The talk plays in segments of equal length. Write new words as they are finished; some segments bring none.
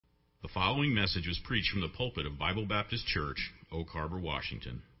following message was preached from the pulpit of Bible Baptist Church, Oak Harbor,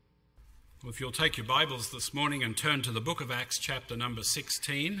 Washington. Well, if you'll take your Bibles this morning and turn to the book of Acts chapter number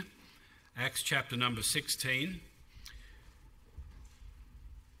 16. Acts chapter number 16.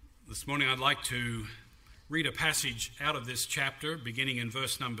 This morning I'd like to read a passage out of this chapter beginning in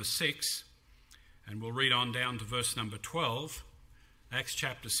verse number 6, and we'll read on down to verse number 12. Acts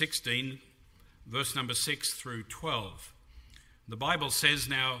chapter 16, verse number 6 through 12. The Bible says,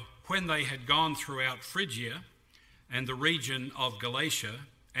 "Now when they had gone throughout Phrygia and the region of Galatia,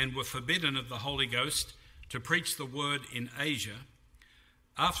 and were forbidden of the Holy Ghost to preach the word in Asia,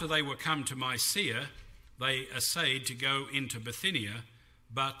 after they were come to Mysia, they essayed to go into Bithynia,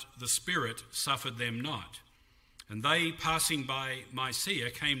 but the Spirit suffered them not. And they, passing by Mysia,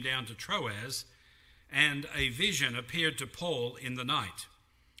 came down to Troas, and a vision appeared to Paul in the night.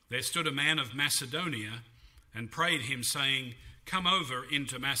 There stood a man of Macedonia, and prayed him, saying, Come over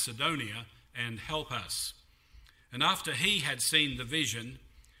into Macedonia, and help us. And after he had seen the vision,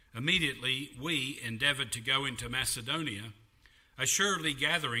 immediately we endeavoured to go into Macedonia, assuredly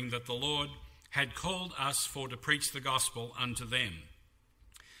gathering that the Lord had called us for to preach the gospel unto them.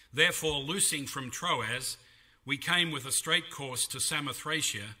 Therefore, loosing from Troas, we came with a straight course to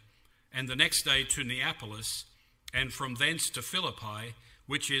Samothracia, and the next day to Neapolis, and from thence to Philippi,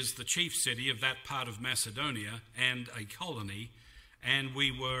 which is the chief city of that part of Macedonia, and a colony, and we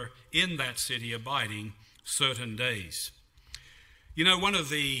were in that city abiding certain days." You know, one of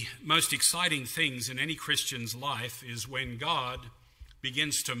the most exciting things in any Christian's life is when God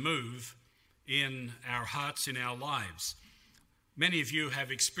begins to move in our hearts, in our lives. Many of you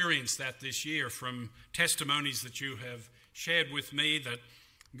have experienced that this year from testimonies that you have shared with me, that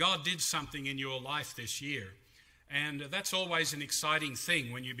God did something in your life this year. And that's always an exciting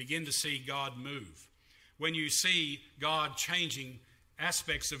thing when you begin to see God move. When you see God changing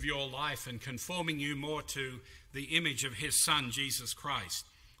aspects of your life and conforming you more to the image of his Son, Jesus Christ.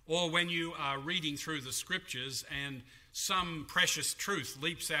 Or when you are reading through the scriptures and some precious truth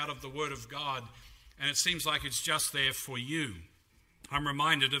leaps out of the Word of God and it seems like it's just there for you. I'm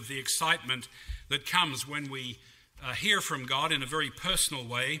reminded of the excitement that comes when we hear from God in a very personal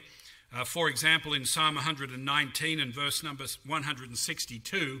way. For example, in Psalm 119 and verse number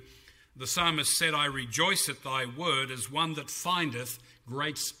 162, the psalmist said, "I rejoice at thy word as one that findeth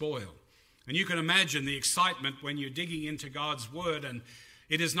great spoil." And you can imagine the excitement when you're digging into God's word, and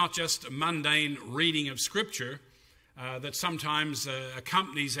it is not just a mundane reading of Scripture that sometimes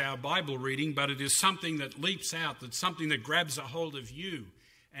accompanies our Bible reading, but it is something that leaps out, that's something that grabs a hold of you.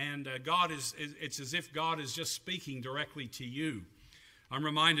 And it's as if God is just speaking directly to you. I'm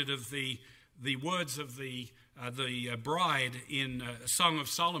reminded of the words of the bride in Song of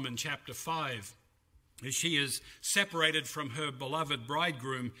Solomon, chapter 5, as she is separated from her beloved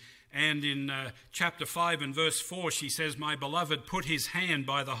bridegroom. And in chapter 5 and verse 4, she says, "My beloved put his hand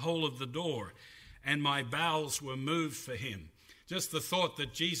by the hole of the door, and my bowels were moved for him." Just the thought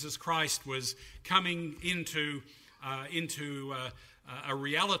that Jesus Christ was coming into a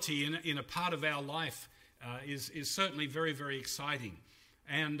reality in a part of our life is certainly very, very exciting.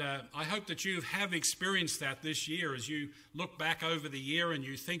 And I hope that you have experienced that this year as you look back over the year and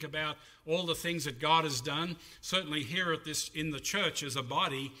you think about all the things that God has done. Certainly here in the church as a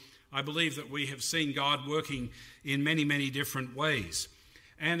body, I believe that we have seen God working in many, many different ways.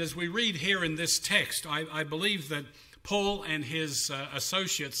 And as we read here in this text, I believe that Paul and his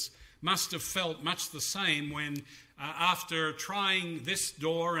associates must have felt much the same when after trying this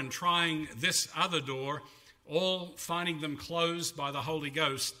door and trying this other door, all finding them closed by the Holy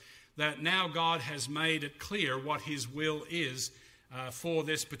Ghost, that now God has made it clear what his will is for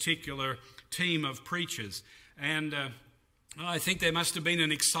this particular team of preachers. And I think there must have been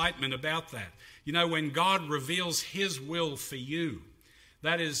an excitement about that. You know, when God reveals his will for you,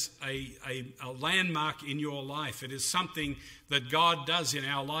 that is a landmark in your life. It is something that God does in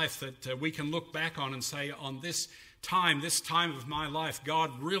our life that we can look back on and say, on this time of my life,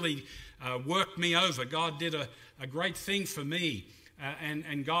 God really worked me over. God did a great thing for me,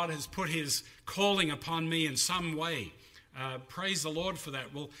 and God has put his calling upon me in some way. Praise the Lord for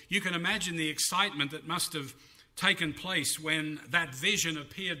that. Well, you can imagine the excitement that must have taken place when that vision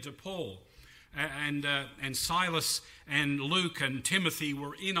appeared to Paul. And Silas and Luke and Timothy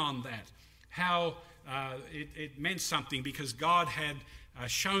were in on that. How it meant something because God had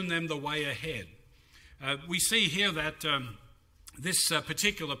shown them the way ahead. We see here that this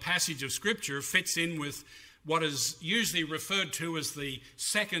particular passage of Scripture fits in with what is usually referred to as the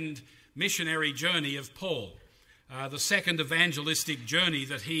second missionary journey of Paul. The second evangelistic journey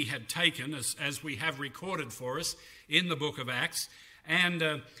that he had taken, as we have recorded for us in the book of Acts.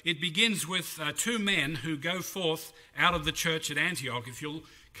 And it begins with two men who go forth out of the church at Antioch. If you'll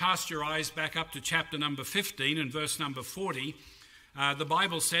cast your eyes back up to chapter number 15 and verse number 40, the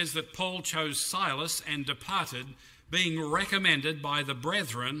Bible says that Paul chose Silas and departed, being recommended by the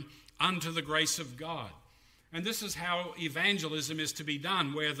brethren unto the grace of God. And this is how evangelism is to be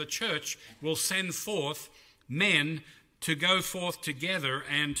done, where the church will send forth men to go forth together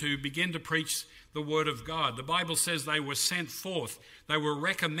and to begin to preach the word of God. The Bible says they were sent forth. They were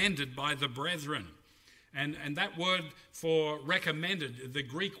recommended by the brethren. And that word for recommended, the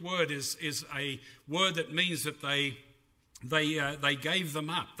Greek word is a word that means that they gave them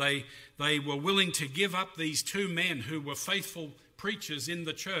up. They were willing to give up these two men who were faithful preachers in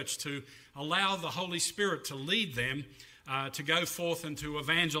the church to allow the Holy Spirit to lead them to go forth and to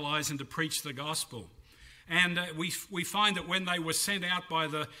evangelize and to preach the gospel. And we find that when they were sent out by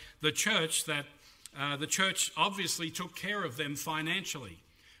the church, that the church obviously took care of them financially,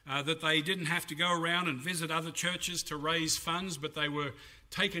 that they didn't have to go around and visit other churches to raise funds, but they were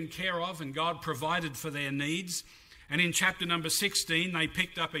taken care of and God provided for their needs. And in chapter number 16, they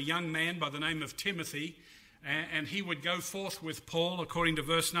picked up a young man by the name of Timothy, and he would go forth with Paul, according to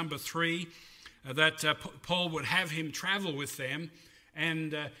verse number 3, that Paul would have him travel with them.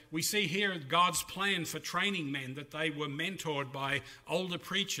 And we see here God's plan for training men, that they were mentored by older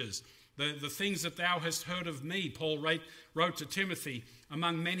preachers. The things that thou hast heard of me, Paul wrote to Timothy,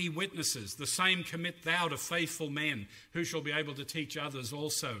 among many witnesses, the same commit thou to faithful men who shall be able to teach others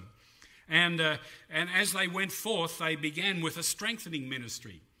also. And as they went forth, they began with a strengthening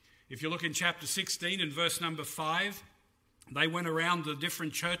ministry. If you look in chapter 16 and verse number 5, they went around the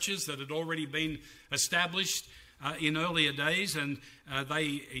different churches that had already been established in earlier days, and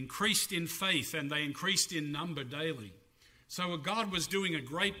they increased in faith and they increased in number daily. So God was doing a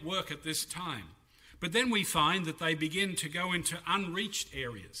great work at this time. But then we find that they begin to go into unreached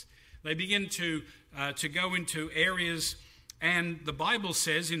areas. They begin to go into areas, and the Bible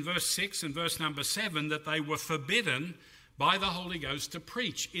says in verse 6 and verse number 7 that they were forbidden by the Holy Ghost to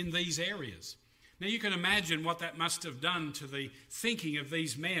preach in these areas. Now you can imagine what that must have done to the thinking of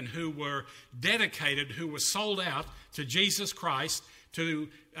these men who were dedicated, who were sold out to Jesus Christ to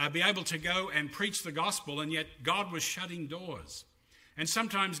be able to go and preach the gospel, and yet God was shutting doors. And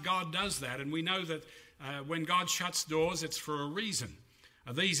sometimes God does that, and we know that when God shuts doors, it's for a reason.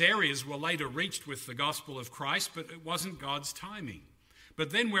 These areas were later reached with the gospel of Christ, but it wasn't God's timing.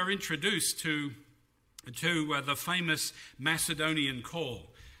 But then we're introduced to the famous Macedonian call.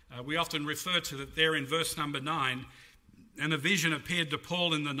 We often refer to it there in verse number 9. And a vision appeared to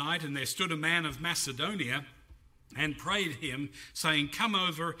Paul in the night, and there stood a man of Macedonia and prayed him, saying, come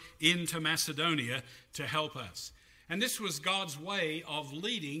over into Macedonia to help us. And this was God's way of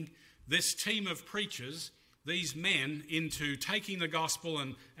leading this team of preachers, these men, into taking the gospel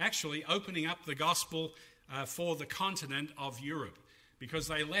and actually opening up the gospel for the continent of Europe, because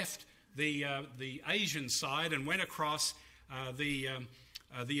they left the Asian side and went across the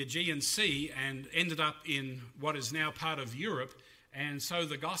Aegean Sea and ended up in what is now part of Europe. And so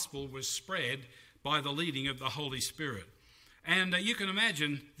the gospel was spread by the leading of the Holy Spirit. And you can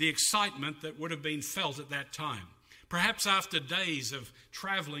imagine the excitement that would have been felt at that time. Perhaps after days of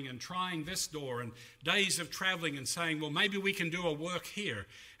traveling and trying this door, and days of traveling and saying, well, maybe we can do a work here.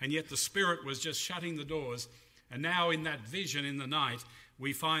 And yet the Spirit was just shutting the doors. And now in that vision in the night,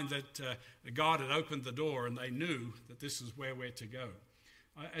 we find that God had opened the door, and they knew that this is where we're to go.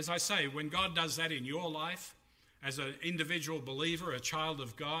 As I say, when God does that in your life, as an individual believer, a child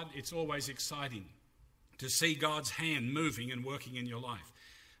of God, it's always exciting to see God's hand moving and working in your life.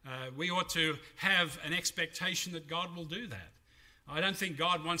 We ought to have an expectation that God will do that. I don't think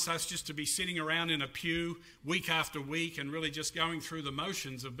God wants us just to be sitting around in a pew week after week and really just going through the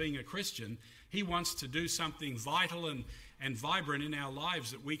motions of being a Christian. He wants to do something vital and vibrant in our lives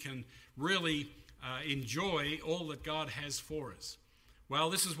that we can really enjoy all that God has for us.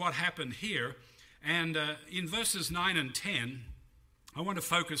 Well, this is what happened here. And in verses 9 and 10, I want to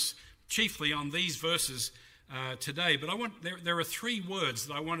focus chiefly on these verses today. But there are three words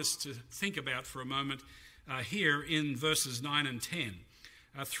that I want us to think about for a moment here in verses 9 and 10.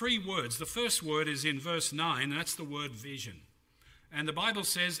 Three words. The first word is in verse 9, and that's the word vision. And the Bible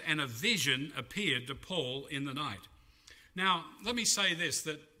says, and a vision appeared to Paul in the night. Now, let me say this,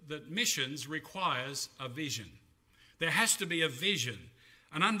 that missions requires a vision. There has to be a vision,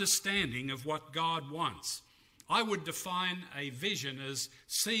 an understanding of what God wants. I would define a vision as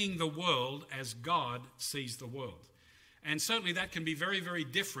seeing the world as God sees the world. And certainly that can be very, very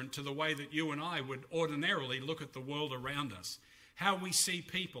different to the way that you and I would ordinarily look at the world around us. How we see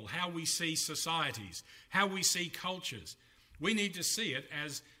people, how we see societies, how we see cultures. We need to see it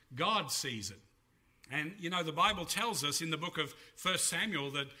as God sees it. And, you know, the Bible tells us in the book of 1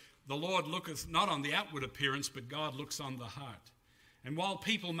 Samuel that the Lord looketh not on the outward appearance, but God looks on the heart. And while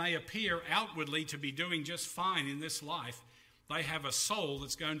people may appear outwardly to be doing just fine in this life, they have a soul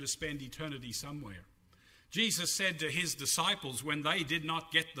that's going to spend eternity somewhere. Jesus said to his disciples when they did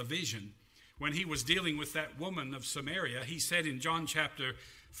not get the vision, when he was dealing with that woman of Samaria, he said in John chapter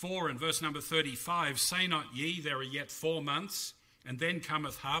 4 and verse number 35, "Say not ye, there are yet 4 months, and then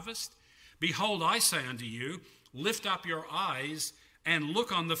cometh harvest? Behold, I say unto you, lift up your eyes and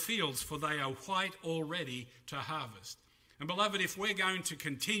look on the fields, for they are white already to harvest." And beloved, if we're going to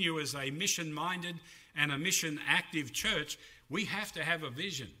continue as a mission-minded and a mission-active church, we have to have a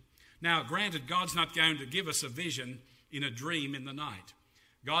vision. Now, granted, God's not going to give us a vision in a dream in the night.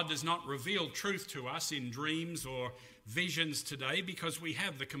 God does not reveal truth to us in dreams or visions today because we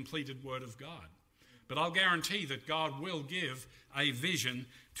have the completed Word of God. But I'll guarantee that God will give a vision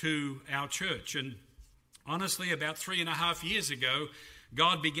to our church. And honestly, about 3.5 years ago,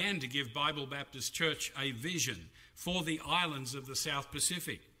 God began to give Bible Baptist Church a vision for the islands of the South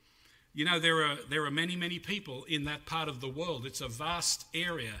Pacific. You know, there are many, many people in that part of the world. It's a vast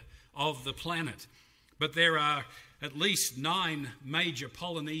area of the planet. But there are at least 9 major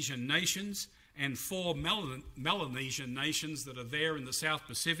Polynesian nations and 4 Melanesian nations that are there in the South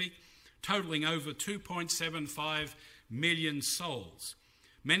Pacific, totaling over 2.75 million souls.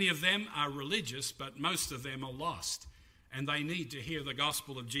 Many of them are religious, but most of them are lost, and they need to hear the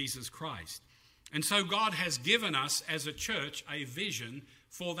gospel of Jesus Christ. And so God has given us as a church a vision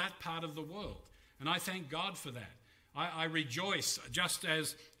for that part of the world, and I thank God for that. I rejoice, just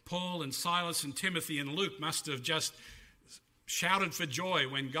as Paul and Silas and Timothy and Luke must have just shouted for joy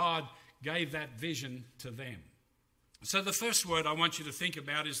when God gave that vision to them. So the first word I want you to think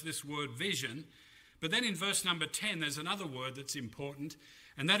about is this word vision. But then in verse number 10, there's another word that's important,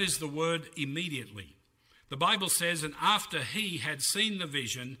 and that is the word immediately. The Bible says, "And after he had seen the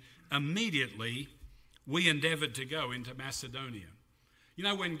vision, immediately we endeavored to go into Macedonia." You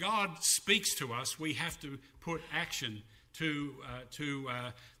know, when God speaks to us, we have to put action to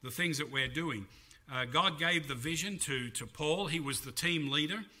the things that we're doing. God gave the vision to Paul. He was the team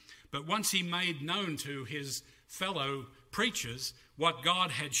leader. But once he made known to his fellow preachers what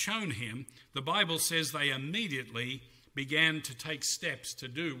God had shown him, the Bible says they immediately began to take steps to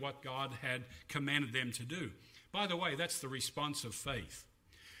do what God had commanded them to do. By the way, that's the response of faith.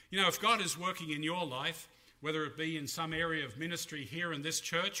 You know, if God is working in your life, whether it be in some area of ministry here in this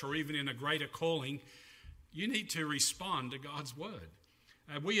church or even in a greater calling, you need to respond to God's word.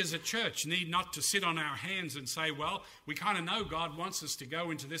 We as a church need not to sit on our hands and say, well, we kind of know God wants us to go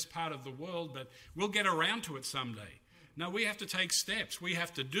into this part of the world, but we'll get around to it someday. No, we have to take steps. We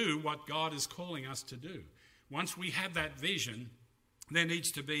have to do what God is calling us to do. Once we have that vision, there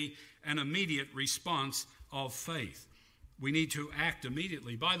needs to be an immediate response of faith. We need to act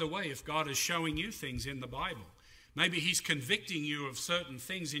immediately. By the way, if God is showing you things in the Bible, maybe he's convicting you of certain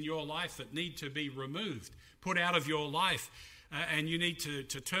things in your life that need to be removed, put out of your life, and you need to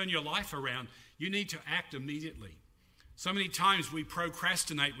turn your life around, you need to act immediately. So many times we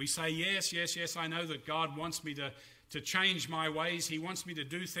procrastinate. We say, yes, I know that God wants me to change my ways. He wants me to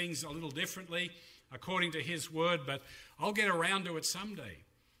do things a little differently according to his word, but I'll get around to it someday.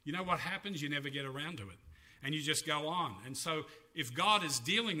 You know what happens? You never get around to it, and you just go on. And so if God is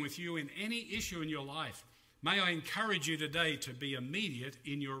dealing with you in any issue in your life, may I encourage you today to be immediate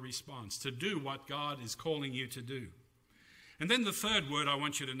in your response, to do what God is calling you to do. And then the third word I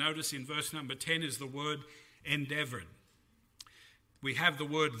want you to notice in verse number 10 is the word endeavored. We have the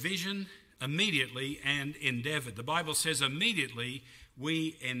word vision, immediately, and endeavored. The Bible says immediately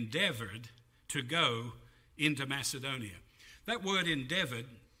we endeavored to go into Macedonia. That word endeavored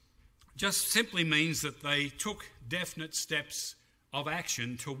just simply means that they took definite steps of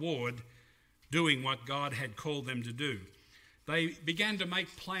action toward doing what God had called them to do. They began to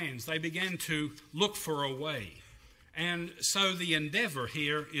make plans. They began to look for a way. And so the endeavor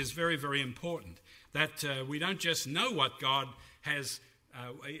here is very, very important, that we don't just know what God has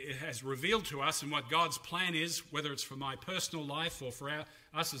revealed to us and what God's plan is, whether it's for my personal life or for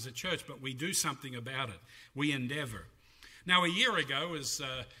us as a church, but we do something about it. We endeavor. Now, a year ago,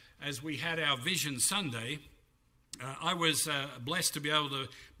 as we had our Vision Sunday, I was blessed to be able to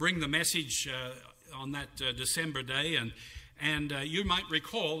bring the message on that December day, and you might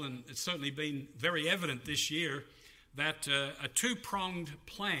recall, and it's certainly been very evident this year, that a two-pronged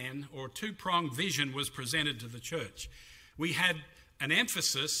plan or two-pronged vision was presented to the church. We had an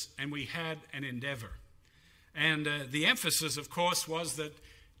emphasis and we had an endeavor. And the emphasis, of course, was that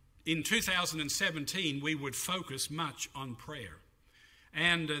in 2017 we would focus much on prayer.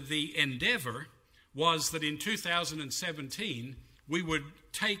 And the endeavor was that in 2017 we would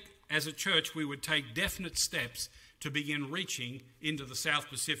take, as a church, we would take definite steps to begin reaching into the South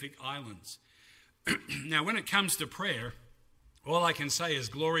Pacific Islands. Now, when it comes to prayer, all I can say is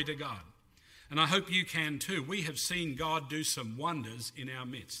glory to God. And I hope you can too. We have seen God do some wonders in our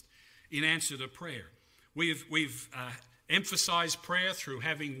midst in answer to prayer. We've emphasized prayer through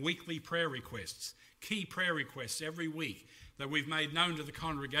having weekly prayer requests, key prayer requests every week that we've made known to the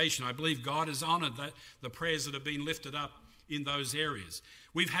congregation. I believe God has honoured the prayers that have been lifted up in those areas.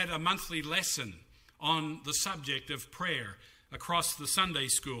 We've had a monthly lesson on the subject of prayer across the Sunday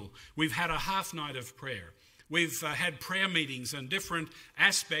school. We've had a half night of prayer. We've had prayer meetings and different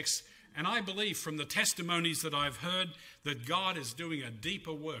aspects. And I believe from the testimonies that I've heard that God is doing a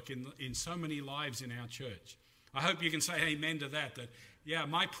deeper work in so many lives in our church. I hope you can say amen to that, yeah,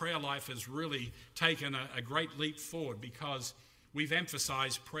 my prayer life has really taken a great leap forward because we've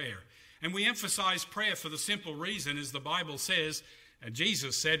emphasized prayer. And we emphasize prayer for the simple reason, as the Bible says, and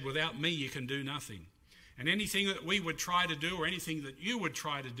Jesus said, without me you can do nothing. And anything that we would try to do or anything that you would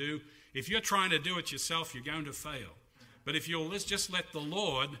try to do, if you're trying to do it yourself, you're going to fail. But if you'll just let the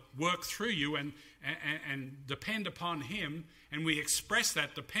Lord work through you and depend upon Him, and we express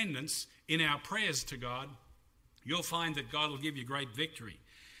that dependence in our prayers to God, you'll find that God will give you great victory.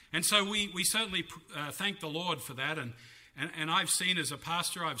 And so we certainly thank the Lord for that. And I've seen, as a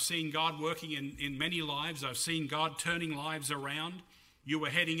pastor, I've seen God working in many lives. I've seen God turning lives around. You were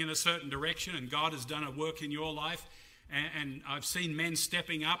heading in a certain direction and God has done a work in your life. And I've seen men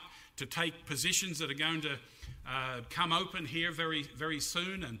stepping up to take positions that are going to come open here very, very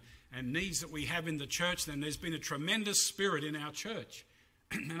soon, and needs that we have in the church. Then there's been a tremendous spirit in our church.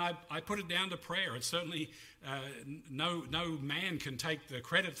 And I put it down to prayer. It's certainly no man can take the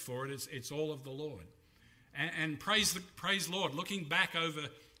credit for it. It's all of the Lord. And praise Lord. Looking back over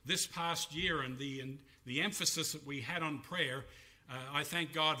this past year and the emphasis that we had on prayer, I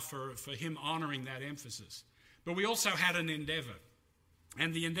thank God for Him honouring that emphasis. But we also had an endeavour.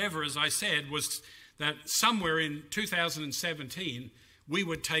 And the endeavour, as I said, was that somewhere in 2017 we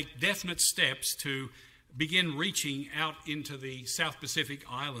would take definite steps to begin reaching out into the South Pacific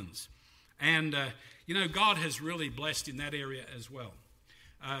Islands. And, God has really blessed in that area as well.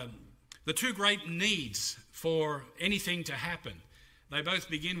 The two great needs for anything to happen, they both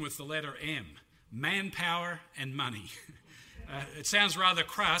begin with the letter M, manpower and money. It sounds rather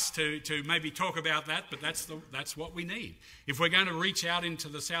crass to maybe talk about that, but that's what we need. If we're going to reach out into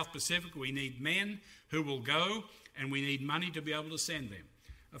the South Pacific, we need men who will go, and we need money to be able to send them.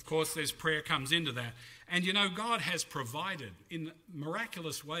 Of course, there's prayer comes into that. And God has provided in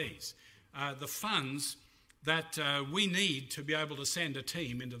miraculous ways the funds that we need to be able to send a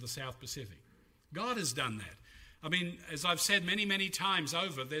team into the South Pacific. God has done that. I mean, as I've said many, many times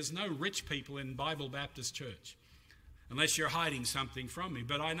over, there's no rich people in Bible Baptist Church, unless you're hiding something from me.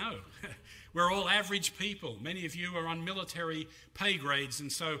 But I know. We're all average people. Many of you are on military pay grades,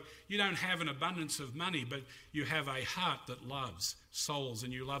 and so you don't have an abundance of money, but you have a heart that loves souls,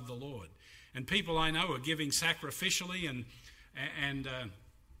 and you love the Lord. And people I know are giving sacrificially, and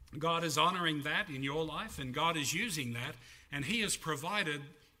God is honouring that in your life, and God is using that, and He has provided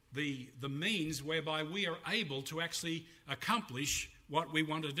the means whereby we are able to actually accomplish what we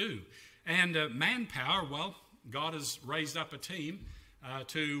want to do. And manpower, well, God has raised up a team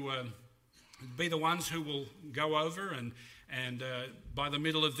to be the ones who will go over, and by the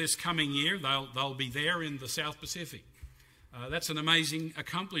middle of this coming year, they'll be there in the South Pacific. That's an amazing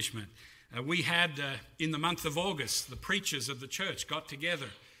accomplishment. We had, in the month of August, the preachers of the church got together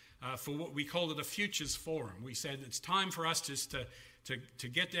for what we called it a Futures Forum. We said it's time for us just to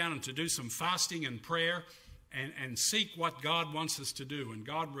get down and to do some fasting and prayer and seek what God wants us to do. And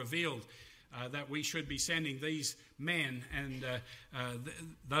God revealed that we should be sending these men and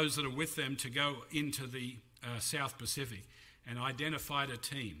those that are with them to go into the South Pacific, and identified a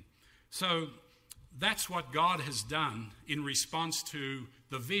team. So that's what God has done in response to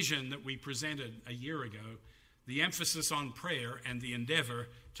the vision that we presented a year ago, the emphasis on prayer and the endeavour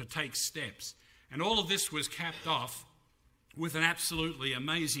to take steps. And all of this was capped off with an absolutely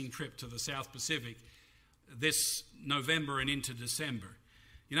amazing trip to the South Pacific this November and into December.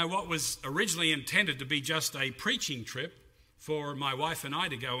 What was originally intended to be just a preaching trip for my wife and I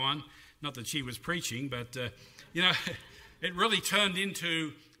to go on, not that she was preaching, but, it really turned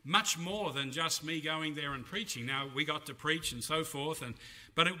into much more than just me going there and preaching. Now, we got to preach and so forth,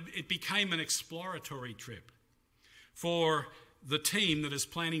 but it became an exploratory trip for the team that is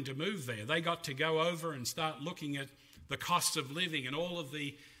planning to move there. They got to go over and start looking at the cost of living and all of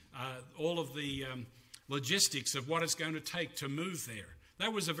the all of the logistics of what it's going to take to move there.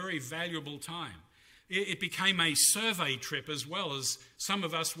 That was a very valuable time. It became a survey trip as well, as some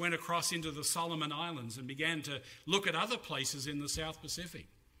of us went across into the Solomon Islands and began to look at other places in the South Pacific.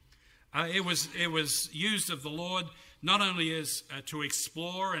 It was used of the Lord not only as to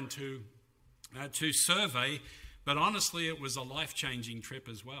explore and to survey, but honestly it was a life-changing trip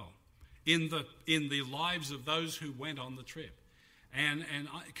as well in the lives of those who went on the trip. And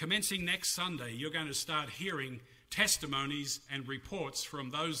commencing next Sunday, you're going to start hearing testimonies and reports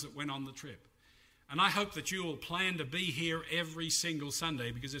from those that went on the trip. And I hope that you will plan to be here every single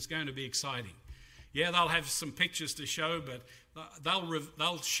Sunday, because it's going to be exciting. Yeah, they'll have some pictures to show, but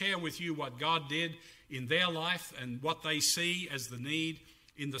they'll share with you what God did in their life and what they see as the need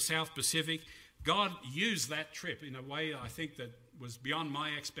in the South Pacific. God used that trip in a way I think that was beyond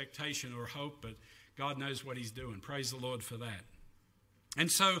my expectation or hope, but God knows what he's doing. Praise the Lord for that.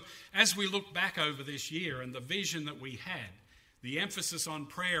 And so as we look back over this year and the vision that we had, the emphasis on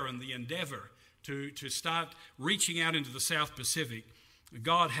prayer and the endeavor to start reaching out into the South Pacific,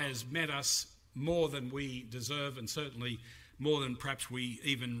 God has met us more than we deserve, and certainly more than perhaps we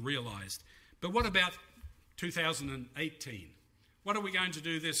even realized. But what about 2018? What are we going to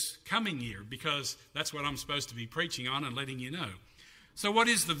do this coming year? Because that's what I'm supposed to be preaching on and letting you know. So what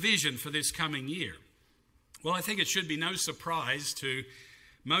is the vision for this coming year? Well, I think it should be no surprise to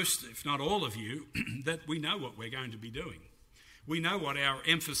most, if not all of you, that we know what we're going to be doing. We know what our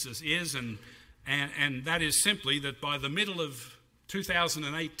emphasis is, and that is simply that by the middle of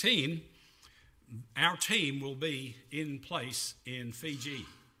 2018, our team will be in place in Fiji.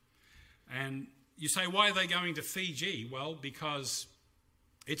 And you say, why are they going to Fiji? Well, because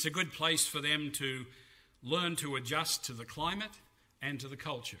it's a good place for them to learn to adjust to the climate and to the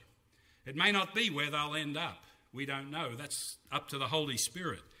culture. It may not be where they'll end up. We don't know. That's up to the Holy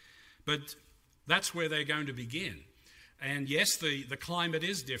Spirit. But that's where they're going to begin. And yes, the climate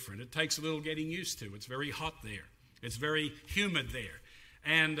is different. It takes a little getting used to. It's very hot there. It's very humid there.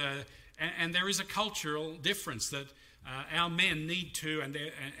 And there is a cultural difference that our men need to,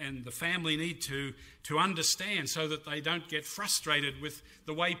 and the family need to understand, so that they don't get frustrated with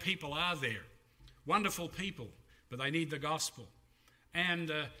the way people are there. Wonderful people, but they need the gospel.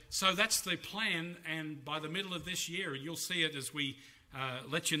 And so that's the plan, and by the middle of this year, you'll see it as we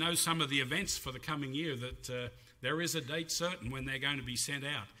let you know some of the events for the coming year, that there is a date certain when they're going to be sent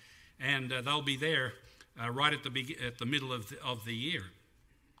out, and they'll be there right at the middle of the year.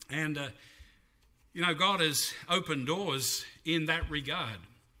 And God has opened doors in that regard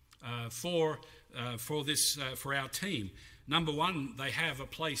for our team. Number one, they have a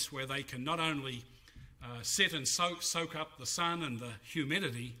place where they can not only sit and soak up the sun and the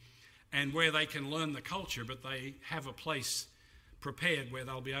humidity, and where they can learn the culture, but they have a place prepared where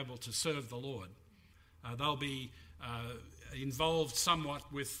they'll be able to serve the Lord. They'll be involved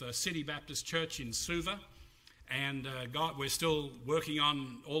somewhat with City Baptist Church in Suva, and we're still working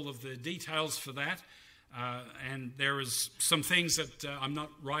on all of the details for that. And there is some things that I'm not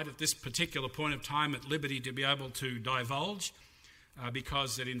right at this particular point of time at liberty to be able to divulge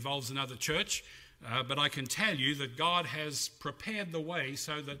because it involves another church. But I can tell you that God has prepared the way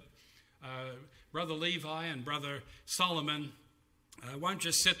so that Brother Levi and Brother Solomon won't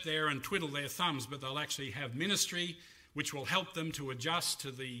just sit there and twiddle their thumbs, but they'll actually have ministry which will help them to adjust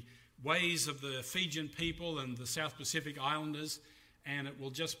to the ways of the Fijian people and the South Pacific Islanders, and it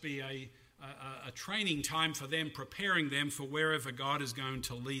will just be a training time for them, preparing them for wherever God is going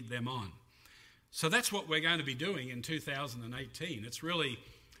to lead them on. So that's what we're going to be doing in 2018. It's really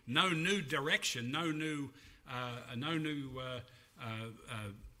no new direction, no new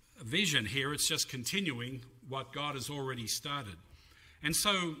vision here. It's just continuing what God has already started. And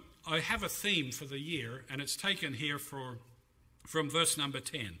so I have a theme for the year, and it's taken here from verse number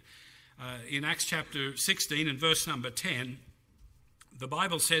 10. In Acts chapter 16 and verse number 10, the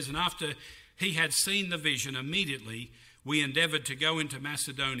Bible says, "And after he had seen the vision, immediately we endeavored to go into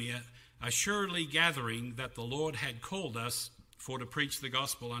Macedonia, assuredly gathering that the Lord had called us for to preach the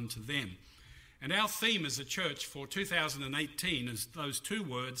gospel unto them." And our theme as a church for 2018 is those two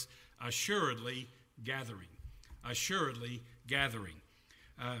words, assuredly gathering. Assuredly gathering.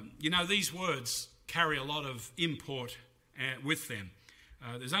 These words carry a lot of import with them.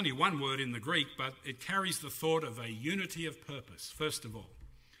 There's only one word in the Greek, but it carries the thought of a unity of purpose, first of all.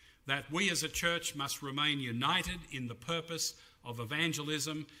 That we as a church must remain united in the purpose of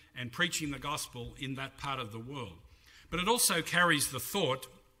evangelism and preaching the gospel in that part of the world. But it also carries the thought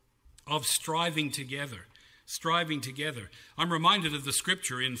of striving together. Striving together. I'm reminded of the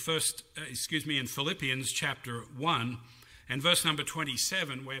scripture in Philippians chapter 1 and verse number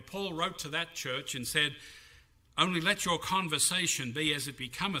 27, where Paul wrote to that church and said, "Only let your conversation be as it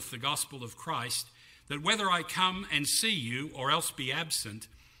becometh the gospel of Christ, that whether I come and see you or else be absent,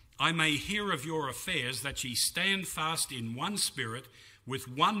 I may hear of your affairs, that ye stand fast in one spirit, with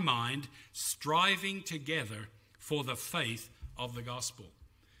one mind, striving together for the faith of the gospel."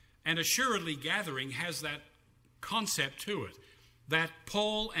 And assuredly gathering has that concept to it, that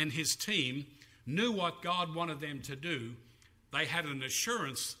Paul and his team knew what God wanted them to do. They had an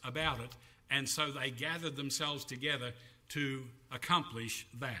assurance about it, and so they gathered themselves together to accomplish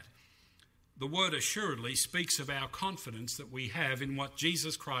that. The word assuredly speaks of our confidence that we have in what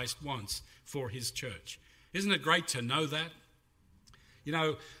Jesus Christ wants for his church. Isn't it great to know that? You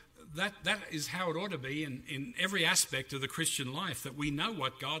know, that is how it ought to be in every aspect of the Christian life, that we know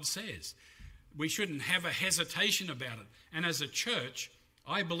what God says. We shouldn't have a hesitation about it. And as a church,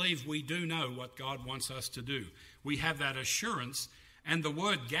 I believe we do know what God wants us to do. We have that assurance, and the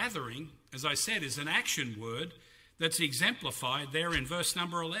word gathering, as I said, is an action word that's exemplified there in verse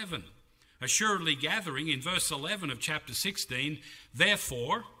number 11. Assuredly gathering in verse 11 of chapter 16,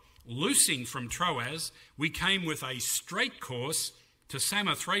 "Therefore, loosing from Troas, we came with a straight course to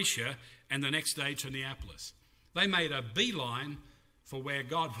Samothracia, and the next day to Neapolis." They made a beeline for where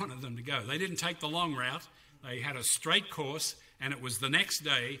God wanted them to go. They didn't take the long route. They had a straight course, and it was the next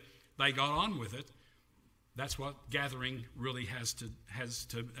day they got on with it. That's what gathering really has to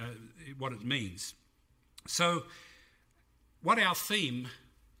what it means. So what our theme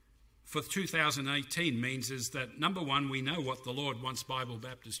for 2018 means is that, number one, we know what the Lord wants Bible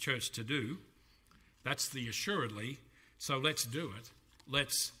Baptist Church to do. That's the assuredly. So let's do it.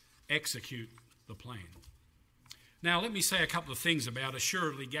 Let's execute the plan. Now, let me say a couple of things about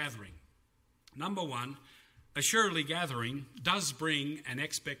assuredly gathering. Number one, assuredly gathering does bring an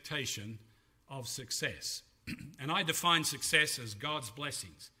expectation of success. And I define success as God's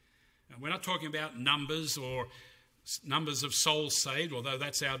blessings. And we're not talking about numbers or numbers of souls saved, although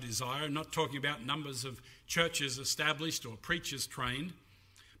that's our desire. I'm not talking about numbers of churches established or preachers trained.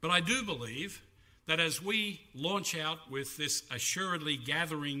 But I do believe that as we launch out with this assuredly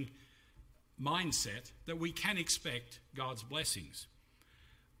gathering mindset, that we can expect God's blessings.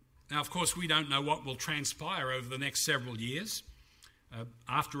 Now, of course, we don't know what will transpire over the next several years.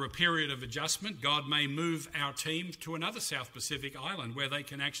 After a period of adjustment, God may move our team to another South Pacific island where they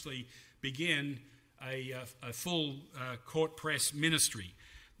can actually begin a full court press ministry.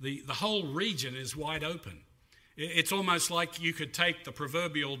 The whole region is wide open. It's almost like you could take the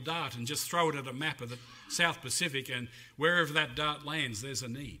proverbial dart and just throw it at a map of the South Pacific, and wherever that dart lands, there's a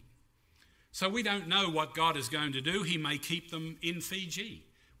need. So we don't know what God is going to do. He may keep them in Fiji,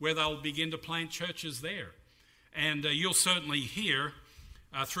 where they'll begin to plant churches there. And you'll certainly hear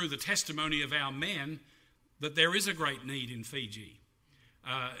through the testimony of our men that there is a great need in Fiji.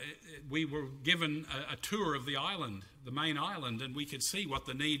 We were given a tour of the island, the main island, and we could see what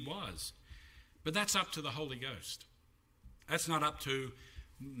the need was. But that's up to the Holy Ghost. That's not up to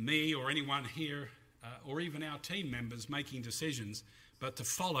me or anyone here or even our team members making decisions, but to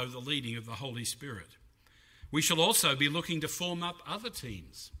follow the leading of the Holy Spirit. We shall also be looking to form up other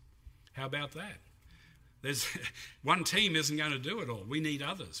teams. How about that? There's one team isn't going to do it all. We need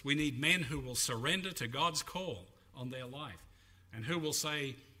others. We need men who will surrender to God's call on their life and who will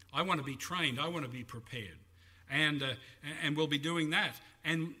say, "I want to be trained, I want to be prepared." And we'll be doing that.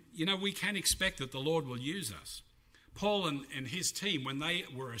 And, you know, we can expect that the Lord will use us. Paul and his team, when they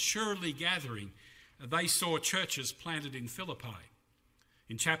were assuredly gathering, they saw churches planted in Philippi.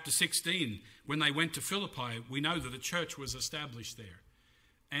 In chapter 16, when they went to Philippi, we know that a church was established there.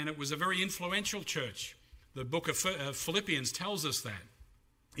 And it was a very influential church. The book of Philippians tells us that.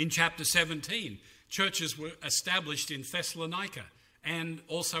 In chapter 17, churches were established in Thessalonica and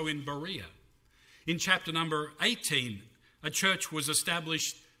also in Berea. In chapter number 18, a church was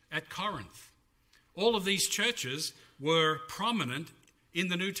established at Corinth. All of these churches were prominent in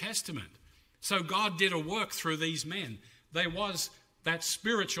the New Testament. So God did a work through these men. There was that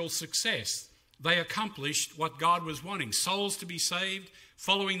spiritual success. They accomplished what God was wanting: souls to be saved,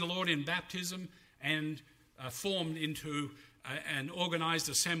 following the Lord in baptism, and formed into an organized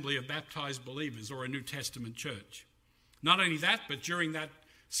assembly of baptized believers, or a New Testament church. Not only that, but during that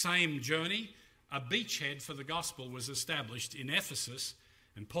same journey, a beachhead for the gospel was established in Ephesus,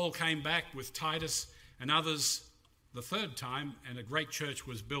 and Paul came back with Titus and others the third time, and a great church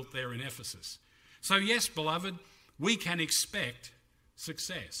was built there in Ephesus. So yes, beloved, we can expect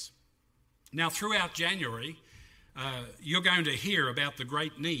success. Now, throughout January, you're going to hear about the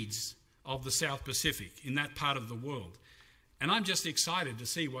great needs of the South Pacific in that part of the world. And I'm just excited to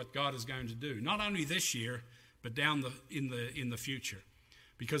see what God is going to do, not only this year, but down in the future.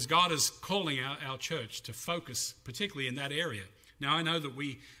 Because God is calling our church to focus particularly in that area. Now, I know that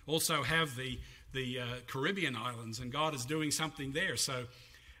we also have the Caribbean islands, and God is doing something there. So,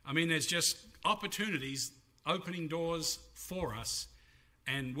 I mean, there's just opportunities opening doors for us,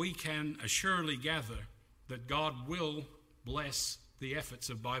 and we can assuredly gather that God will bless the efforts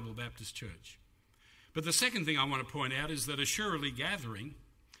of Bible Baptist Church. But the second thing I want to point out is that assuredly gathering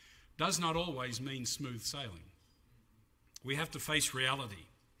does not always mean smooth sailing. We have to face reality.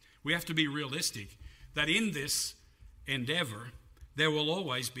 We have to be realistic that in this endeavour, there will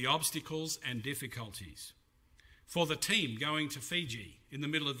always be obstacles and difficulties. For the team going to Fiji in the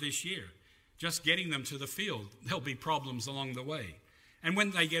middle of this year, just getting them to the field, there'll be problems along the way. And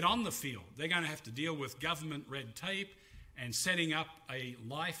when they get on the field, they're going to have to deal with government red tape and setting up a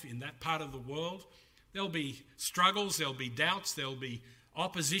life in that part of the world. There'll be struggles, there'll be doubts, there'll be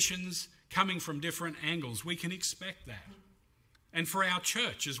oppositions coming from different angles. We can expect that. And for our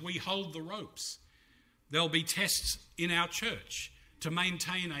church, as we hold the ropes, there'll be tests in our church to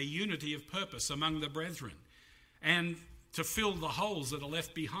maintain a unity of purpose among the brethren and to fill the holes that are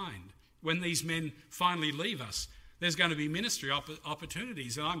left behind. When these men finally leave us, there's going to be ministry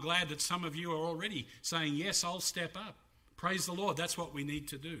opportunities. And I'm glad that some of you are already saying, yes, I'll step up. Praise the Lord, that's what we need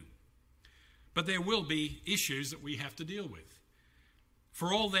to do. But there will be issues that we have to deal with.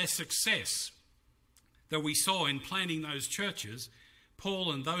 For all their success that we saw in planting those churches,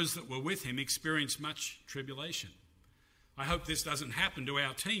 Paul and those that were with him experienced much tribulation. I hope this doesn't happen to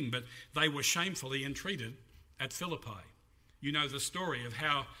our team, but they were shamefully entreated at Philippi. You know the story of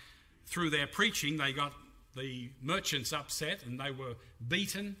how through their preaching they got the merchants upset and they were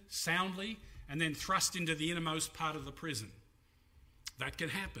beaten soundly and then thrust into the innermost part of the prison. That can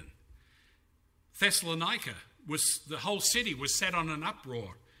happen. Thessalonica, the whole city was set on an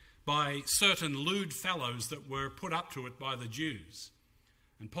uproar by certain lewd fellows that were put up to it by the Jews.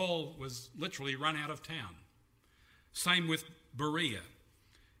 And Paul was literally run out of town. Same with Berea.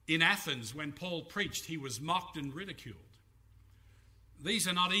 In Athens, when Paul preached, he was mocked and ridiculed. These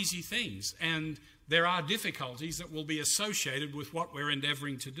are not easy things, and there are difficulties that will be associated with what we're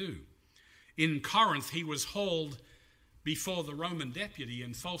endeavouring to do. In Corinth, he was hauled before the Roman deputy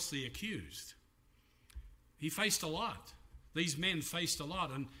and falsely accused. He faced a lot. These men faced a lot,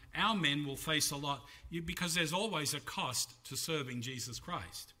 and our men will face a lot because there's always a cost to serving Jesus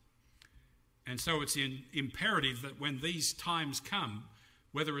Christ. And so it's imperative that when these times come,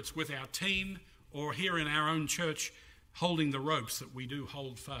 whether it's with our team or here in our own church, holding the ropes, that we do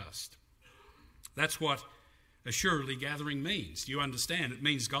hold fast. That's what assuredly gathering means. Do you understand? It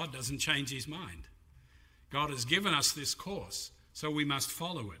means God doesn't change his mind. God has given us this course, so we must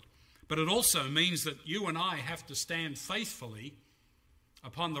follow it. But it also means that you and I have to stand faithfully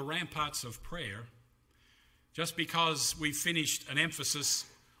upon the ramparts of prayer. Just because we finished an emphasis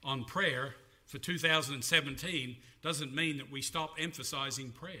on prayer for 2017 doesn't mean that we stop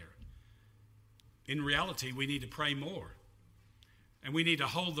emphasizing prayer. In reality, we need to pray more. And we need to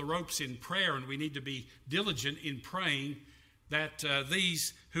hold the ropes in prayer, and we need to be diligent in praying that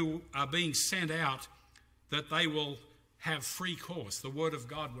these who are being sent out, that they will have free course. The Word of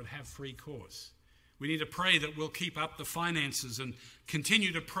God would have free course. We need to pray that we'll keep up the finances and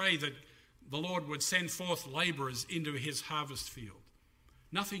continue to pray that the Lord would send forth labourers into his harvest field.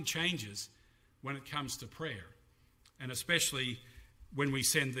 Nothing changes when it comes to prayer, and especially when we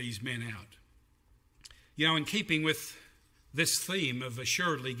send these men out. You know, in keeping with this theme of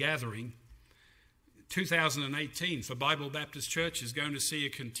assuredly gathering, 2018 for Bible Baptist Church is going to see a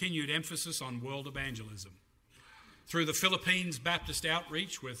continued emphasis on world evangelism. Through the Philippines Baptist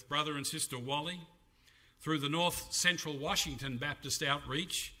Outreach with Brother and Sister Wally, through the North Central Washington Baptist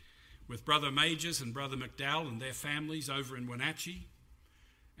Outreach with Brother Majors and Brother McDowell and their families over in Wenatchee,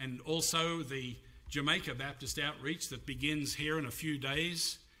 and also the Jamaica Baptist Outreach that begins here in a few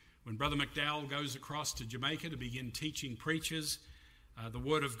days when Brother McDowell goes across to Jamaica to begin teaching preachers the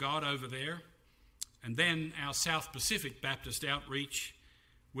Word of God over there. And then our South Pacific Baptist Outreach,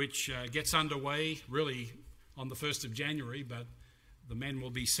 which gets underway really on the 1st of January, but the men will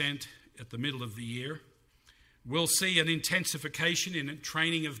be sent at the middle of the year. We'll see an intensification in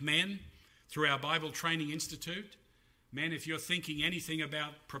training of men through our Bible Training Institute. Men, if you're thinking anything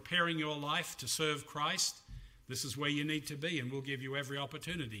about preparing your life to serve Christ, this is where you need to be, and we'll give you every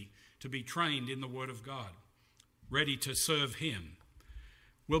opportunity to be trained in the Word of God, ready to serve him.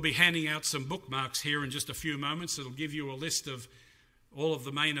 We'll be handing out some bookmarks here in just a few moments. It'll give you a list of all of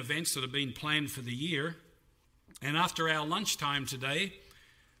the main events that have been planned for the year. And after our lunchtime today,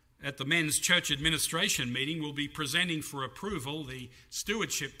 at the Men's Church Administration meeting, we'll be presenting for approval the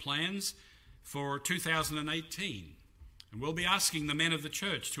stewardship plans for 2018. And we'll be asking the men of the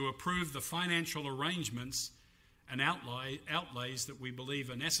church to approve the financial arrangements and outlays that we believe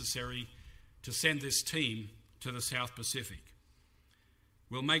are necessary to send this team to the South Pacific.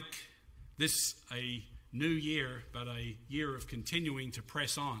 We'll make this a new year, but a year of continuing to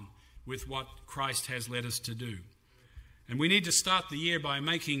press on with what Christ has led us to do. And we need to start the year by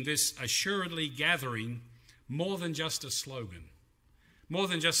making this Assuredly Gathering more than just a slogan, more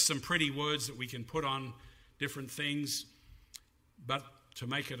than just some pretty words that we can put on different things, but to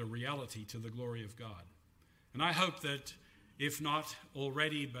make it a reality to the glory of God. And I hope that, if not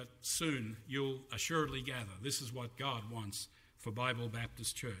already, but soon, you'll assuredly gather. This is what God wants for Bible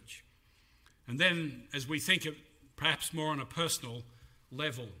Baptist Church. And then, as we think of perhaps more on a personal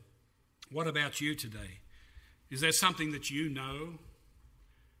level, what about you today? Is there something that you know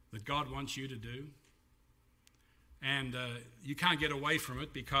that God wants you to do? And you can't get away from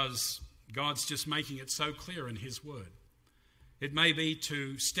it because God's just making it so clear in His Word. It may be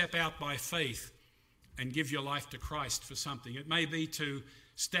to step out by faith and give your life to Christ for something. It may be to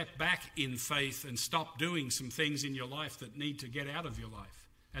step back in faith and stop doing some things in your life that need to get out of your life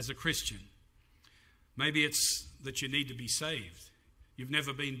as a Christian. Maybe it's that you need to be saved. You've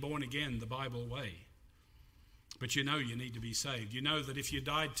never been born again the Bible way. But you know you need to be saved. You know that if you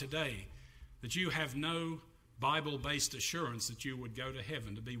died today, that you have no Bible-based assurance that you would go to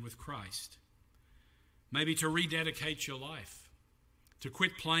heaven to be with Christ. Maybe to rededicate your life, to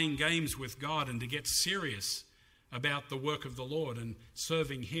quit playing games with God and to get serious about the work of the Lord and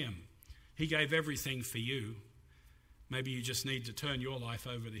serving Him. He gave everything for you. Maybe you just need to turn your life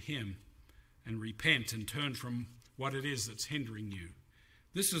over to Him and repent and turn from what it is that's hindering you.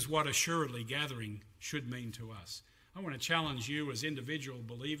 This is what Assuredly Gathering should mean to us. I want to challenge you as individual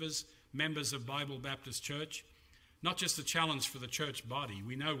believers, members of Bible Baptist Church, not just a challenge for the church body.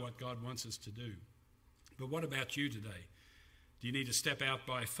 We know what God wants us to do. But what about you today? Do you need to step out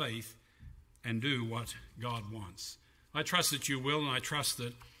by faith and do what God wants? I trust that you will, and I trust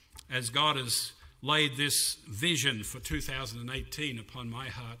that as God has laid this vision for 2018 upon my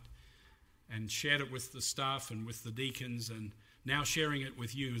heart and shared it with the staff and with the deacons and now sharing it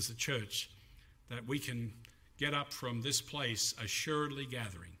with you as a church, that we can get up from this place assuredly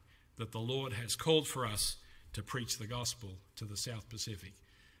gathering that the Lord has called for us to preach the gospel to the South Pacific.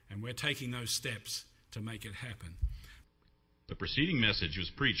 And we're taking those steps to make it happen. The preceding message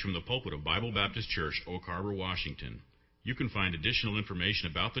was preached from the pulpit of Bible Baptist Church, Oak Harbor, Washington. You can find additional information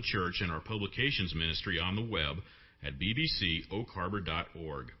about the church and our publications ministry on the web at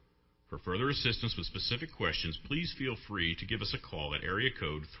bbcoakharbor.org. For further assistance with specific questions, please feel free to give us a call at area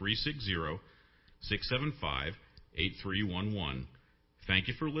code 360-675-8311. Thank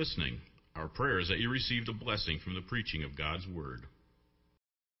you for listening. Our prayer is that you received a blessing from the preaching of God's Word.